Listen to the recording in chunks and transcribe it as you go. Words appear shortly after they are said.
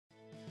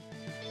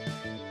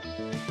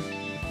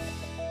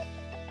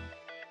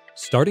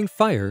Starting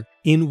Fire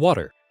in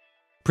Water,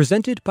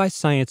 presented by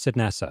Science at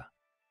NASA.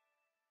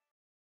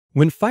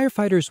 When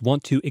firefighters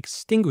want to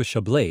extinguish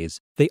a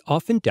blaze, they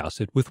often douse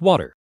it with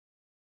water.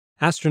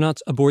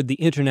 Astronauts aboard the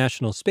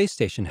International Space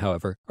Station,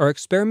 however, are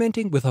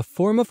experimenting with a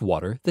form of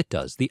water that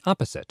does the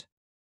opposite.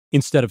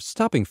 Instead of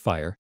stopping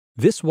fire,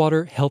 this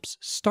water helps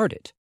start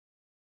it.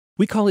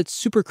 We call it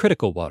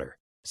supercritical water,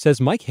 says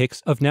Mike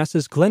Hicks of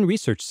NASA's Glenn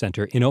Research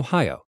Center in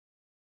Ohio.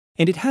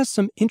 And it has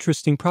some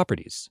interesting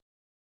properties.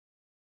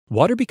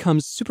 Water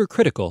becomes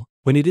supercritical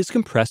when it is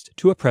compressed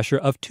to a pressure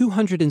of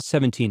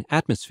 217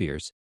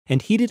 atmospheres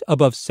and heated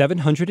above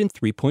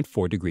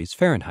 703.4 degrees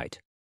Fahrenheit.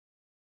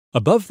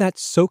 Above that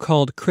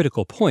so-called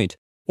critical point,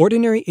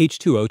 ordinary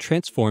H2O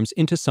transforms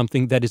into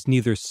something that is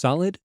neither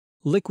solid,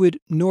 liquid,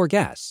 nor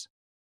gas.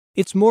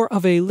 It's more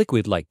of a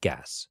liquid-like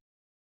gas.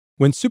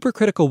 When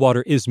supercritical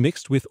water is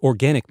mixed with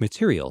organic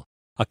material,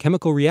 a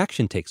chemical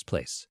reaction takes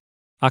place.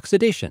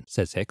 Oxidation,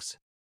 says Hicks.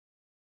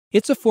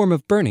 It's a form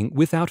of burning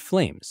without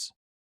flames.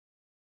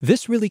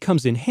 This really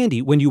comes in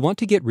handy when you want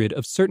to get rid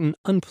of certain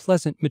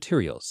unpleasant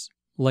materials,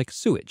 like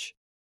sewage.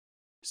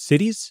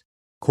 Cities,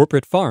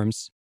 corporate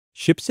farms,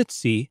 ships at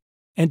sea,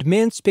 and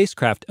manned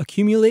spacecraft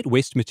accumulate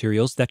waste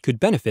materials that could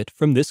benefit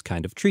from this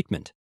kind of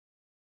treatment.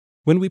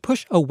 When we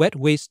push a wet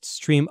waste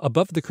stream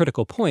above the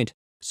critical point,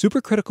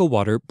 supercritical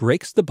water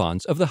breaks the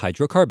bonds of the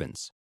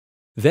hydrocarbons.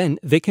 Then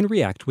they can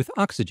react with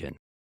oxygen.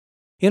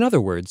 In other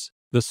words,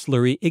 the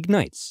slurry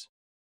ignites.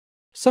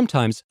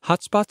 Sometimes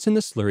hot spots in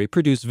the slurry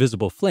produce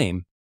visible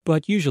flame,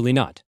 but usually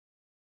not.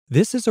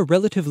 This is a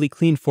relatively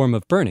clean form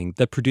of burning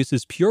that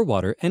produces pure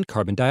water and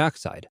carbon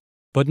dioxide,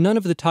 but none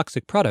of the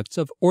toxic products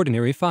of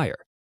ordinary fire.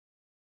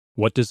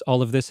 What does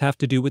all of this have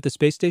to do with the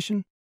space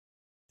station?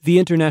 The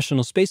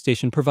International Space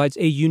Station provides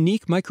a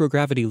unique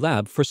microgravity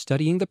lab for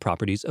studying the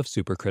properties of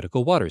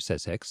supercritical water,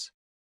 says Hicks.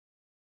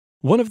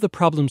 One of the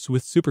problems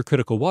with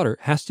supercritical water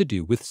has to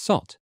do with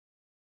salt.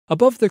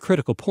 Above the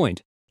critical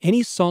point,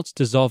 any salts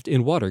dissolved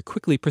in water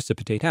quickly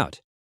precipitate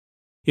out.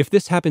 If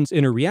this happens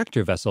in a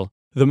reactor vessel,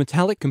 the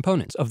metallic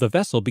components of the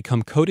vessel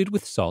become coated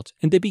with salt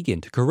and they begin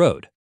to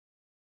corrode.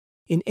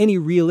 In any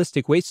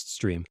realistic waste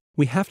stream,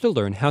 we have to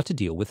learn how to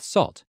deal with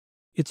salt.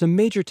 It's a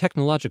major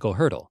technological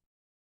hurdle.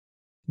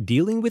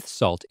 Dealing with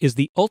salt is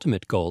the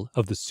ultimate goal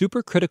of the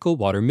supercritical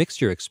water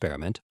mixture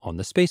experiment on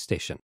the space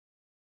station,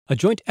 a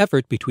joint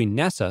effort between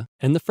NASA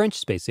and the French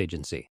Space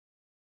Agency.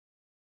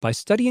 By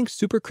studying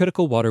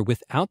supercritical water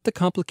without the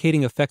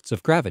complicating effects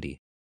of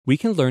gravity, we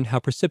can learn how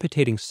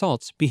precipitating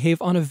salts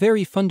behave on a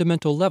very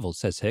fundamental level,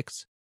 says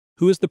Hicks,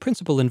 who is the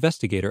principal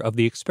investigator of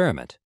the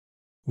experiment.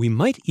 We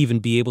might even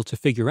be able to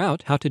figure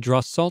out how to draw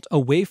salt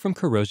away from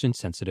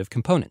corrosion-sensitive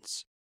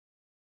components.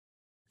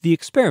 The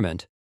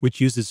experiment,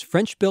 which uses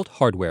French-built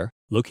hardware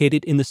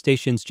located in the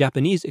station's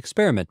Japanese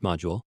experiment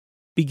module,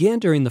 began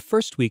during the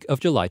first week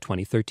of July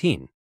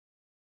 2013.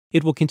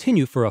 It will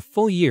continue for a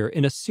full year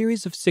in a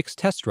series of 6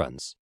 test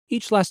runs,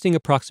 each lasting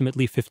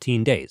approximately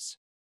 15 days.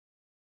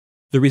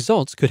 The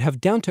results could have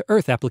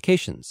down-to-earth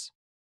applications.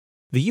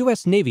 The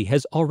U.S. Navy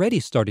has already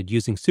started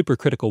using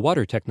supercritical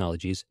water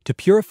technologies to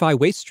purify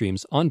waste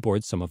streams on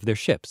board some of their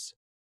ships,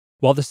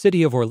 while the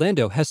city of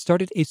Orlando has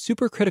started a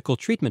supercritical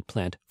treatment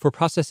plant for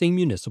processing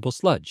municipal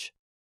sludge.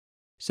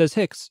 Says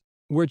Hicks,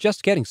 we're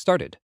just getting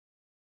started.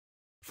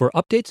 For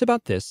updates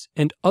about this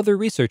and other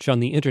research on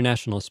the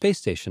International Space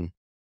Station,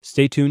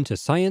 stay tuned to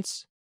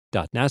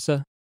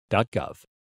science.nasa.gov.